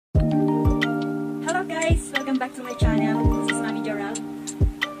back to my channel. This is Mami Gerald.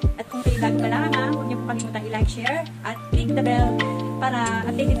 At kung kayo bago pa lang huwag niyo po kalimutan i-like, share, at click the bell para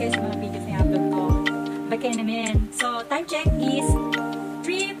updated kayo sa mga videos na i-upload ko. Buhay namin. So, time check is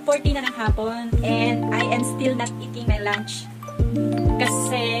 3:40 na ng hapon and I am still not eating my lunch.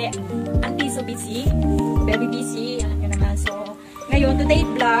 Kasi, auntie so busy. Very busy. Alam nyo naman. So, ngayon, today's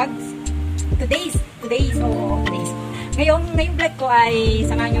ngayong vlog ko ay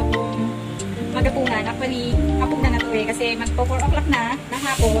samahan nyo kung magapunan. Actually, hapon na to eh. Kasi magpo 4 o'clock na ng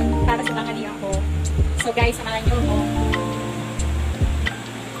hapon para sa tanghalian ko. So guys, samahan nyo ko.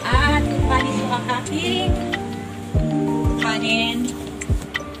 At kukanin yung ang aking kanin.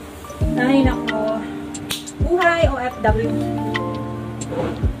 Ay nako. Buhay OFW.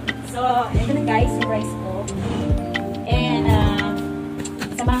 So, ito na guys, yung rice ko. And,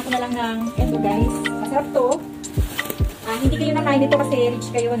 samahan ko na lang ng ito guys. Masarap to. Hindi kayo nakain dito kasi rich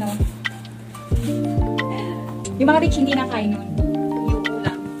kayo, no? Yung mga rich hindi nakain nun. Yung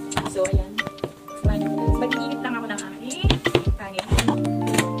ulam. So, ayan. Samahan nyo guys. Mag-iinit lang ako ng aking kanin.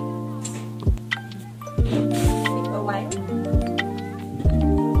 Wait for a while.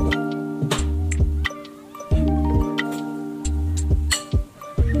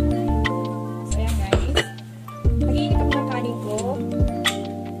 So, ayan guys. Mag-iinit ako ng kanin ko.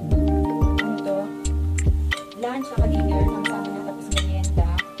 Ano to? Lunch at dinner. Sama na tapos merienda.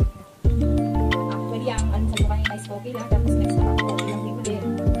 Actually, ang ano sa mukha niya is coffee lang. Tapos next na coffee lang din ulit.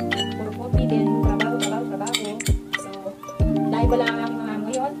 Puro coffee din. Trabaho. So, dahil wala ang aking mga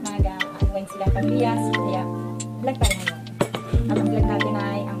ngayon, mag-unwind sila ang pamilya. Kaya, vlog tayo ngayon. At ang vlog natin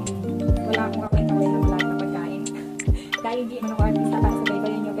ay wala akong kakwenta-kwenta ng vlog na pagkain. Dahil hindi man ako artista para sa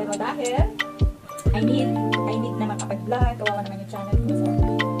baybayin nyo. Pero dahil, I need na makapag-vlog. Kawawa naman yung channel ko. So,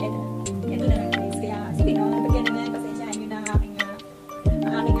 ito na lang guys. Kaya, sige no, napagyan naman. Pasensyahan nyo na ang aking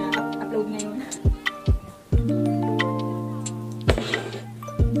upload ngayon.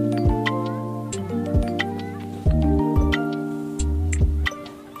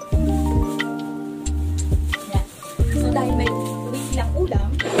 Yan. So, dahil may tuwing silang ulam,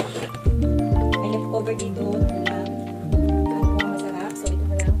 may leftover dito ng ulam. At kung masarap, so dito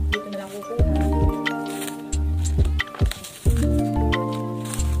na lang kukuha.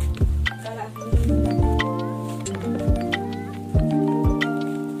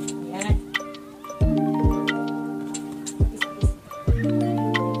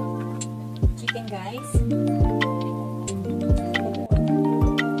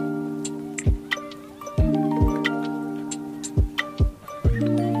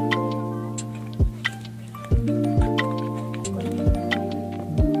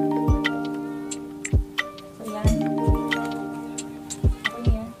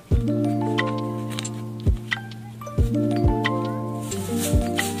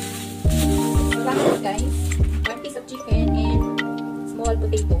 Guys, 1 piece of chicken and small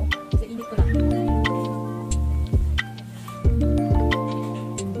potato. So, init ko lang.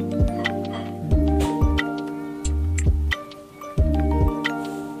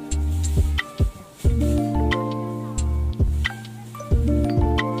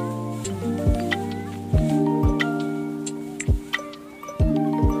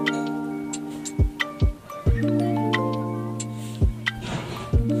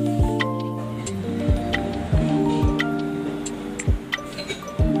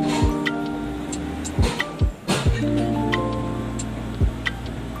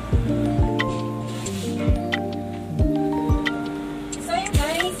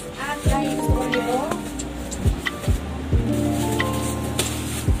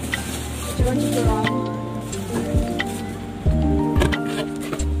 Chicharon.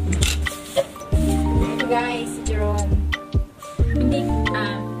 Ito guys, chicharon. Hindi,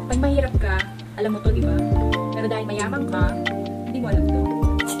 pag mahirap ka, alam mo to, di ba? Pero dahil mayaman ka, hindi mo alam to.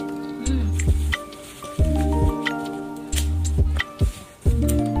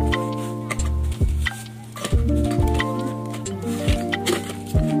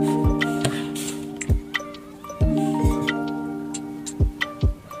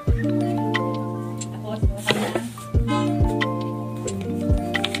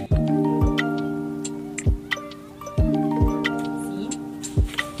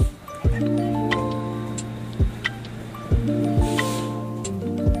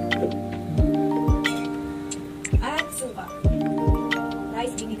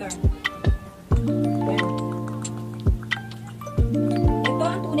 Ito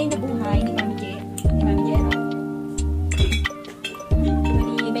ang tunay na buhay ni Mami Gerald.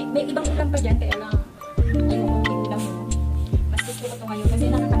 May ibang ulam pa dyan, kaya lang ayun, inulam mo. Mas gusto ko ito ngayon kasi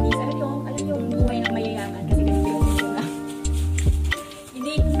nakakabisa. Alam yung buhay ng mayayaman kasi yung ulam.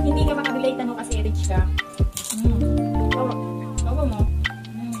 Hindi ka makabili tanong kasi rich ka.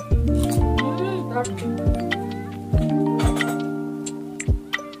 Sarap.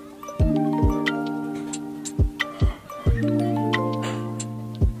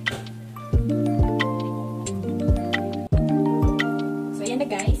 So yan na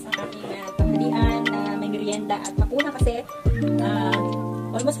guys, ang aking tanghalian na may merienda at hakuna kasi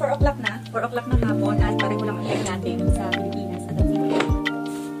almost 4 o'clock na. 4 o'clock na hapon at pareho lang ang time natin sa Pilipinas at ang Singapore.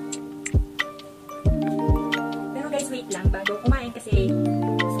 Pero guys, wait lang bago kumain kasi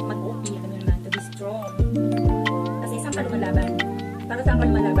gusto ko mag-OP. Ano naman, to be strong. Kasi isang ka lumalaban. Para saan ka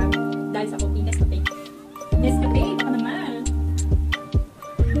lumalaban? Dahil sa OP, Nescafe. Nescafe, baka naman.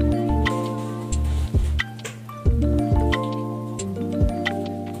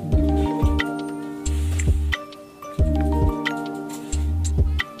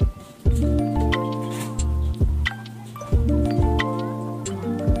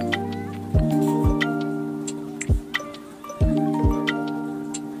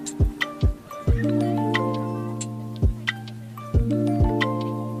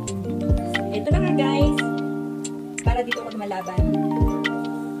 Ito na nga guys, para dito ako lumalaban.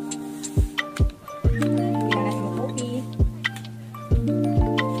 Kailangan natin mag-coffee.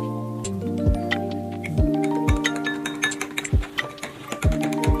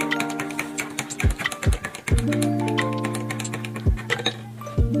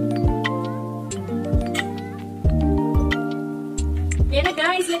 Yan na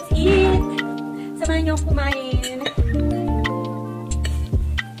guys, let's eat! Samahan niyo akong kumain.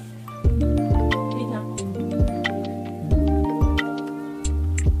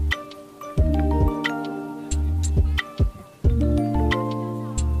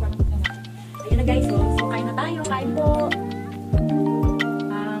 Guys, so kain na tayo, kain po.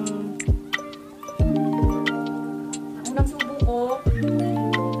 Ang unang subo ko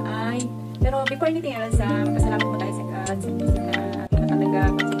ay, pero before anything else, magpasalamat mo tayo sa talaga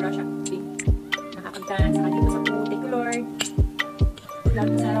pagsigura siya. Nakakagtaan sa kanito sa po. Thank you Lord.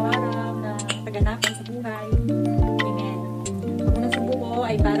 Salamat sa araw-araw na taganapan sa buhay. Amen. Ang unang subo ko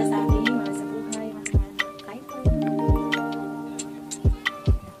ay para sa akin, para sa buhay. Kain po.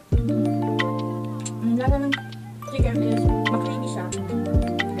 Lalo ng chicken is makrimi siya.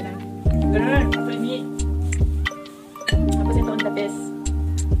 Ganun. Ganun. Makrimi. Tapos ito ang the best.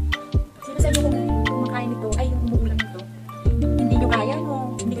 Sino sa inyo kung kumakain nito, ay yung umuulam nito, hindi nyo kaya,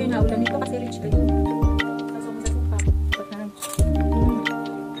 no? Hindi kayo naulam nito kasi rich kayo. Sasok sa suka. Dapat na.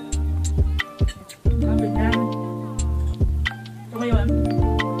 Ang ganda. So ngayon,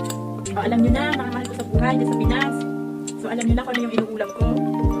 alam nyo na, mga mahal ko sa buhay dyan sa Pinas. So alam nyo na kung ano yung inuulam ko.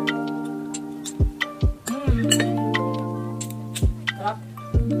 Sarap.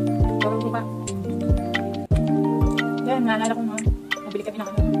 Sarap ko pa. Yan, naalala ko noon. Nabili kami ng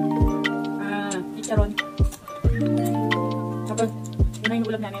chicharon. Tapos, yun na yung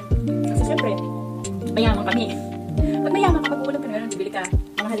ulam namin. Kasi syempre, mayaman kami. Pag mayaman ka, pag ulam ka na, bibili ka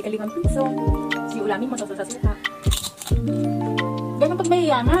mga halika-limang piso. Kasi ulamin mo sa suka. Ganun pag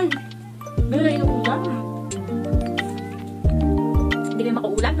mayaman. Ganun na yung ulam. Hindi rin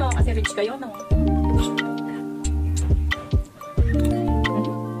makaulam, no? Kasi rich kayo, no?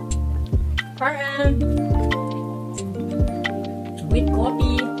 Parang with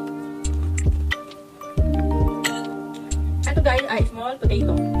coffee. Ito guys ay small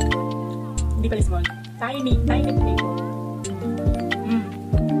potato. Hindi pala small. Tiny potato.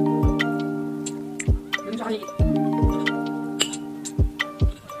 Ganun siya kaliit.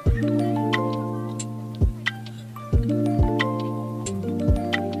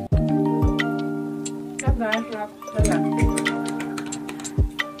 Sarap guys, sarap.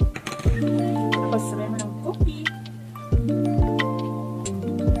 Tapos sabay mo ng coffee.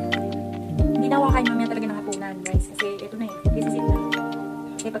 Hindi na ako kain mamaya talaga ng hapunan guys. Kasi ito na this is it na.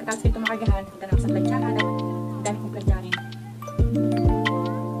 Kasi pagkatapos ito makagahan, punta na ako sa plantsahan at dami kong plantsahin.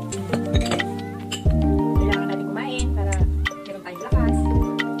 Kailangan natin kumain para meron tayong lakas.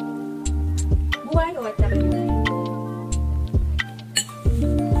 Buhay o OFW.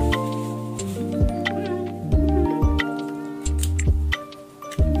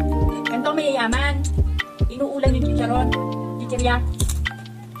 Ganito mayayaman. Inuulam yung chicharon. Chichirya.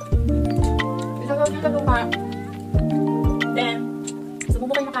 Isagaw nyo sa lupa. Then,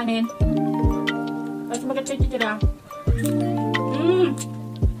 sumubo kayo ng kanin. Tapos sumagat kayo chichirya.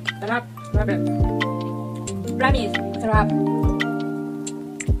 Sarap. Grabe. Promise. Sarap.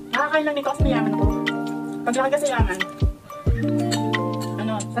 Nakakain lang nito kasi mayaman ako. Pag laki kasi yaman,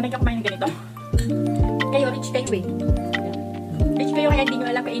 sanay ka kumain ng ganito. Kayo, rich kayo eh. Rich kayo kaya hindi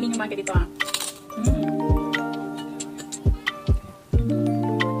nyo alam kainin yung mga ganito ha.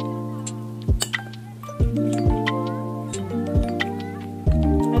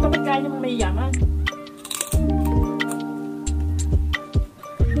 Ito pagkain yung mayayaman.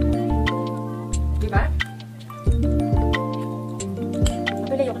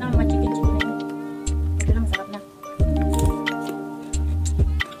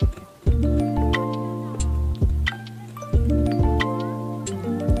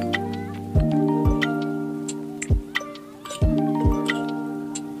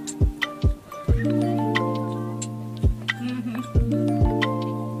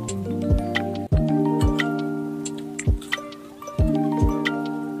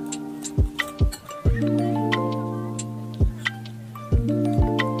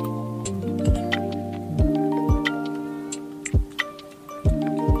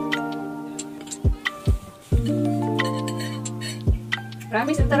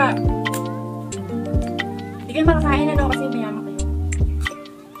 Promise, ang sarap. Hindi kayo makakain ano kasi mayaman kayo.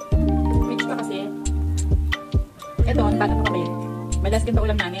 Rich ka kasi. Ito, bata pa kami. Madalas ganito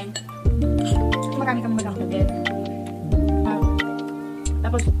ulam namin. Marami kami magkakabit.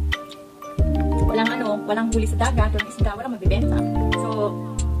 Tapos, walang huli sa dagat, walang isda, walang magbibenta. So,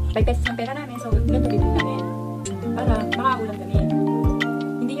 5 pesos ang pera namin, so ganito bibili namin. Para makaulam kami.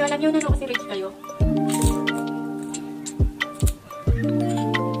 Hindi nyo alam yun, ano, kasi rich kayo.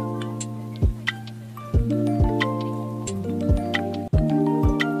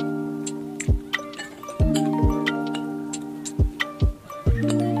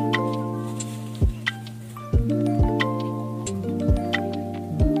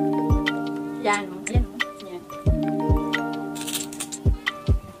 Yan, ayan o. Yan.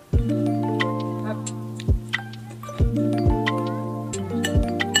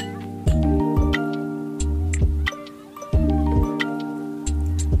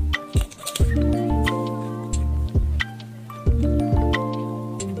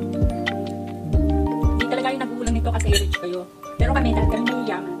 Hindi talaga yung nag-uulang nito kasi rich kayo. Pero kami, dahil kami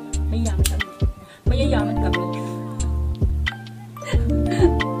mayayaman. Mayayaman kami. Mayayaman kami.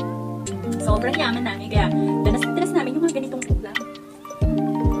 Sobrang yaman namin, kaya danas namin yung mga ganitong ulam.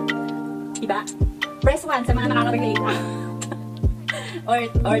 Diba? Press 1 sa mga nakaka-relate.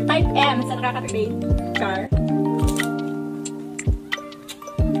 or type M sa nakaka-relate. Char.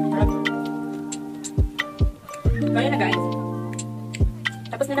 Kaya na guys.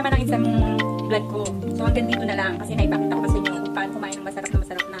 Tapos na naman ang isang vlog ko. So hanggang dito na lang kasi naipakita ko sa inyo kung paano kumain ng masarap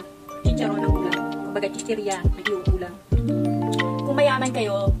na chicharon ng ulam. Kumbaga chichirya ng inuulam. Kung mayaman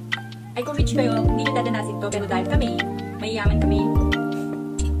kayo, ay kung rich kayo, hindi nyo dadanasin to. Pero dahil kami, mayayaman kami.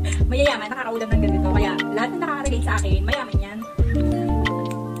 Mayayaman, nakakaulam ng ganito. Kaya lahat na nakaka-relate sa akin, mayaman yan.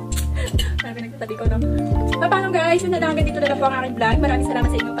 Sabi nagsasabi ko, no? Paano guys, yun na lang. Hanggang dito na lang po ang aking vlog. Maraming salamat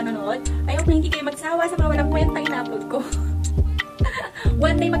sa inyong panonood. I hope na hindi kayo magsawa sa mga walang kwenta ina-upload ko.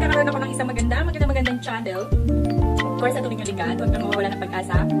 One day magkakaroon ako ng isang magandang channel. Of course, sa tuwing yung likat. Huwag nang mawawala ng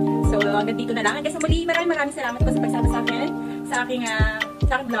pag-asa. So, hanggang dito na lang. Hanggang sa muli, maraming salamat po sa pagsama sa akin. Sa aking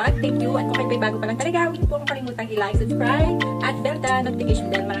vlog. Thank you. At kung kayo bago pa lang talaga, huwag niyo po akong kalimutang i-like, subscribe, at bell the notification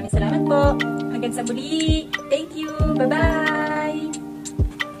bell. Maraming salamat po. Hanggang sa muli. Thank you. Bye-bye.